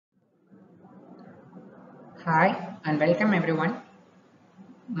Hi and welcome everyone.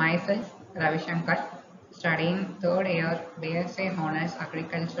 Myself Ravishankar, studying third year BSc Honors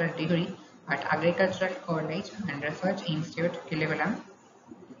Agricultural degree at Agricultural College and Research Institute, Killivalam,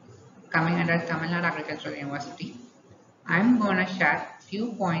 coming under Tamil Nadu Agricultural University. I'm gonna share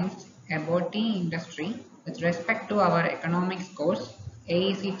few points about tea industry with respect to our economics course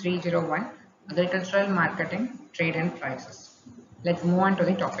AEC 301 Agricultural Marketing, Trade and Prices. Let's move on to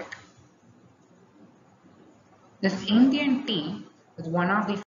the topic. This Indian tea is one of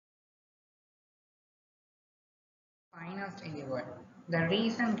the finest in the world. The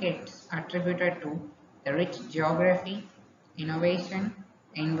reason gets attributed to the rich geography, innovation,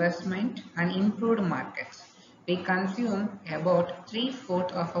 investment, and improved markets. We consume about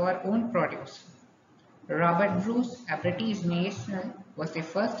three-fourths of our own produce. Robert Bruce, a British national, was the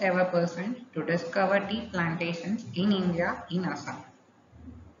first ever person to discover tea plantations in India in Assam.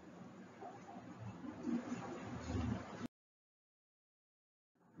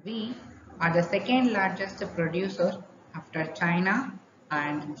 We are the second largest producer after China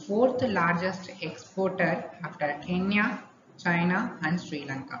and fourth largest exporter after Kenya, China and Sri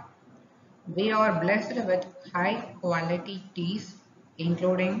Lanka. We are blessed with high quality teas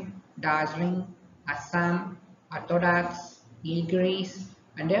including Darjeeling, Assam, Orthodox, Nilgiris,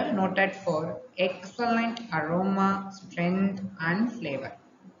 and they are noted for excellent aroma, strength and flavor.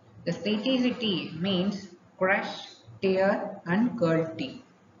 The CTC tea means crush, tear and curl tea.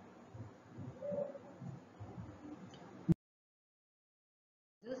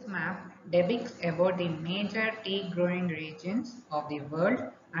 This map depicts about the major tea growing regions of the world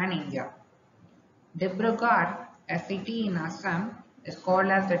and India. Dibrugarh, a city in Assam, is called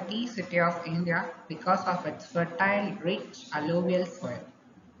as the tea city of India because of its fertile, rich alluvial soil.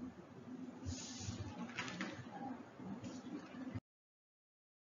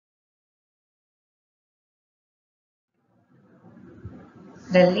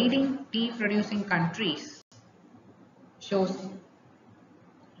 The leading tea producing countries shows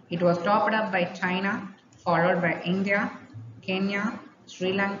it was topped up by China, followed by India, Kenya,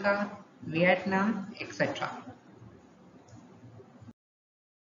 Sri Lanka, Vietnam, etc.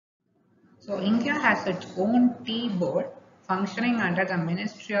 So India has its own tea board functioning under the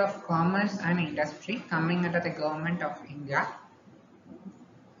Ministry of Commerce and Industry coming under the Government of India.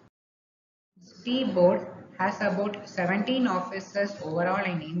 This tea board has about 17 offices overall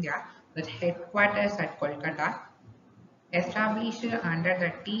in India with headquarters at Kolkata. Established under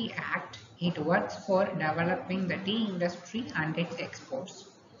the Tea Act, it works for developing the tea industry and its exports.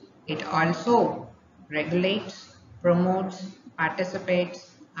 It also regulates, promotes,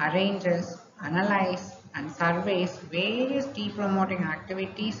 participates, arranges, analyzes, and surveys various tea promoting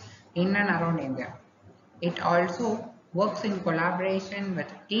activities in and around India. It also works in collaboration with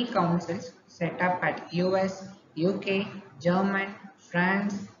tea councils set up at US, UK, Germany,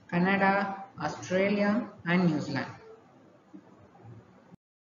 France, Canada, Australia, and New Zealand.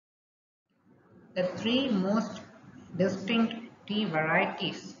 The three most distinct tea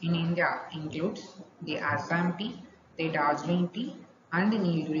varieties in India includes the Assam tea, the Darjeeling tea, and the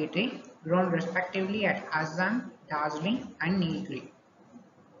Nilgiri tea, grown respectively at Assam, Darjeeling, and Nilgiri.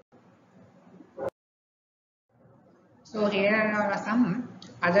 So here are some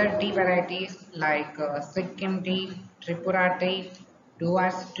other tea varieties like Sikkim tea, Tripura tea,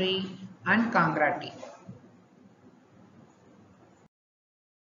 Duas tea, and Kangra tea.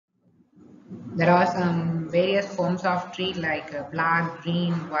 There are some various forms of tea like black,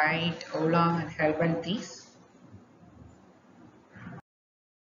 green, white, oolong, and herbal teas.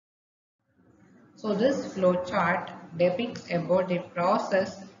 So this flowchart depicts about the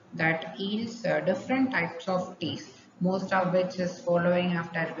process that yields different types of teas, most of which is following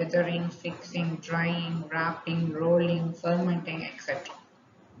after withering, fixing, drying, wrapping, rolling, fermenting, etc.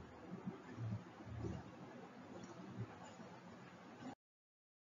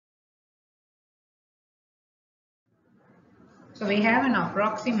 So we have an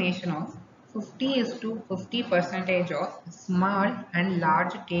approximation of 50 is to 50 percentage of small and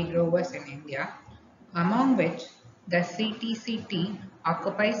large tea growers in India, among which the CTCT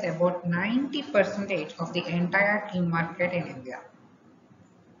occupies about 90 percentage of the entire tea market in India.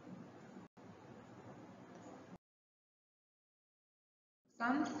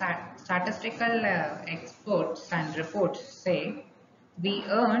 Some statistical experts and reports say we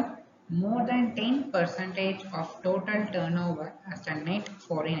earn more than 10 percentage of total turnover as a net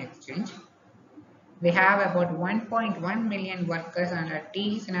foreign exchange. We have about 1.1 million workers under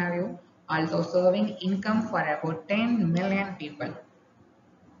tea scenario, also serving income for about 10 million people.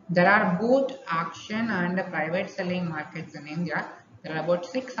 There are both auction and private selling markets in India. There are about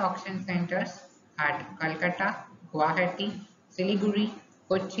 6 auction centers at Calcutta, Guwahati, Siliguri,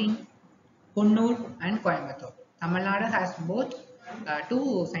 Cochin, Kunnur and Coimbatore. Tamil Nadu has both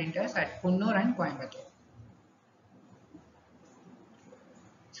two centers at Kunnur and Coimbatore.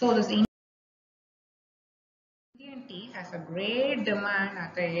 So this Indian tea has a great demand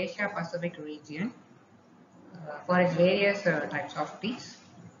at the Asia Pacific region for its various types of teas.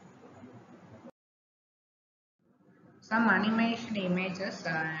 Some animation images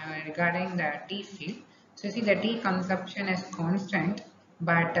regarding the tea field. So you see the tea consumption is constant,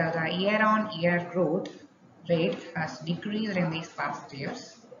 but the year-on-year growth rate has decreased in these past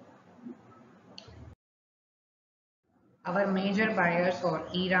years. Our major buyers are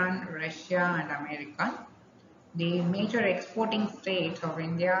Iran, Russia and America. The major exporting states of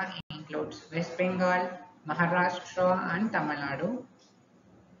India includes West Bengal, Maharashtra and Tamil Nadu.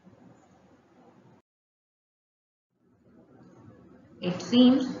 It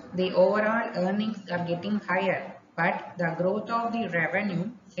seems the overall earnings are getting higher, but the growth of the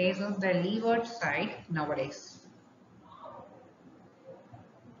revenue faces the leeward side nowadays.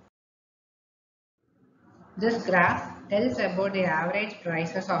 This graph tells about the average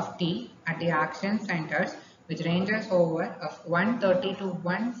prices of tea at the auction centers, which ranges over of 130 to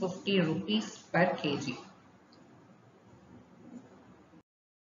 150 rupees per kg.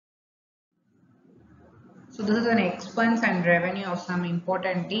 So this is an expense and revenue of some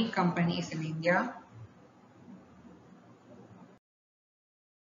important tea companies in India.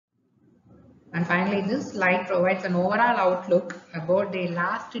 And finally, this slide provides an overall outlook about the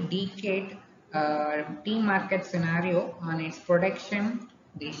last decade tea market scenario on its production,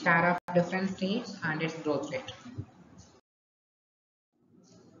 the share of different states and its growth rate.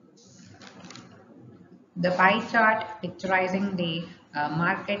 The pie chart picturizing the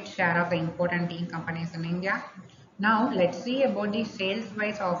market share of the important tea companies in India. Now let's see about the sales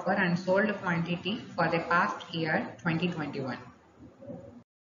wise offer and sold quantity for the past year 2021.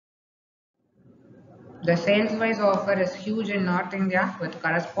 The sales wise offer is huge in North India with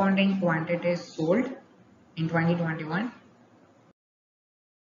corresponding quantities sold in 2021.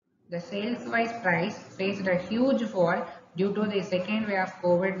 The sales wise price faced a huge fall due to the second wave of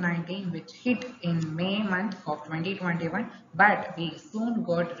COVID-19 which hit in May month of 2021, but we soon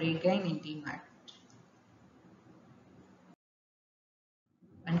got regained in demand.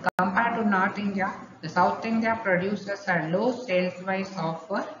 And compared to North India, the South India produces a low sales wise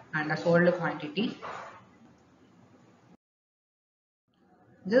offer and a sold quantity.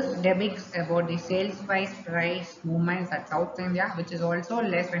 This depicts about the sales wise price movements at South India, which is also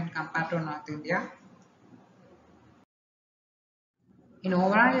less when compared to North India. In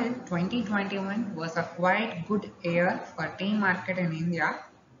overall, 2021 was a quite good year for tea market in India.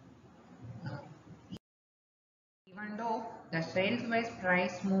 Even though the sales wise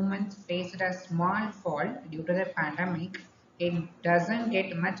price movements faced a small fall due to the pandemic, it doesn't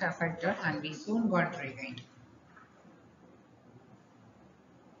get much affected and we soon got regained.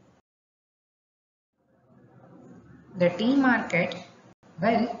 The tea market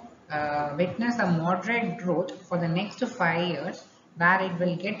will witness a moderate growth for the next 5 years where it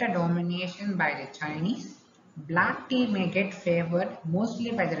will get a domination by the Chinese. Black tea may get favored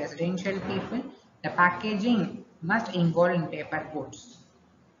mostly by the residential people. The packaging must involve in paper boards.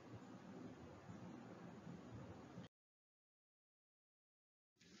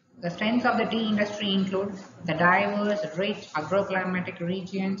 The strengths of the tea industry include the diverse, rich agroclimatic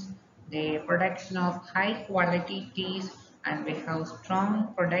regions, the production of high quality teas, and we have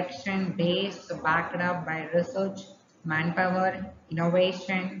strong production base backed up by research, manpower,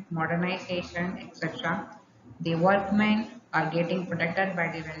 innovation, modernization, etc. The workmen are getting protected by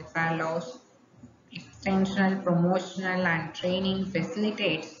the welfare laws. Extensional, promotional, and training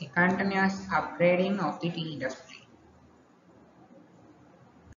facilitates the continuous upgrading of the tea industry.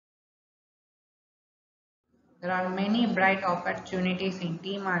 There are many bright opportunities in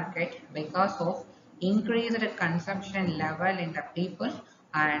tea market because of increased consumption level in the people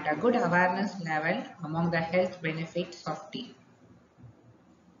and a good awareness level among the health benefits of tea.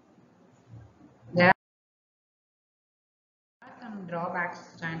 There are some drawbacks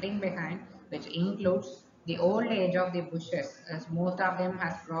standing behind which includes the old age of the bushes as most of them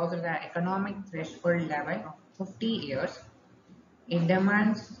has crossed the economic threshold level of 50 years. It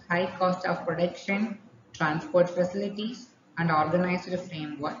demands high cost of production, transport facilities and organized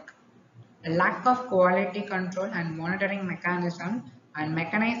framework. A lack of quality control and monitoring mechanism and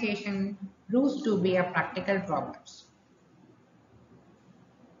mechanization proves to be a practical problems.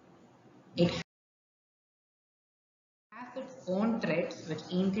 It has its own threats which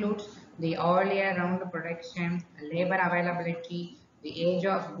includes the all year round production, labor availability, the age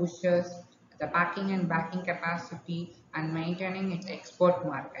of bushes, the packing and bagging capacity, and maintaining its export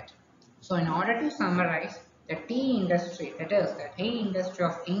market. So in order to summarize, the tea industry, that is the tea industry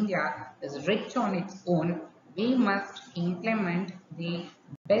of India, is rich on its own. We must implement the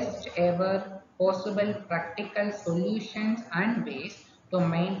best ever possible practical solutions and ways to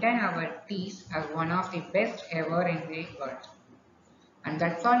maintain our teas as one of the best ever in the world. And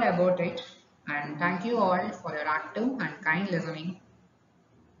that's all about it. And thank you all for your active and kind listening.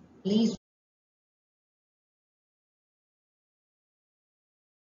 Please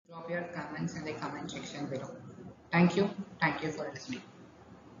drop your comments in the comment section below. Thank you. Thank you for listening.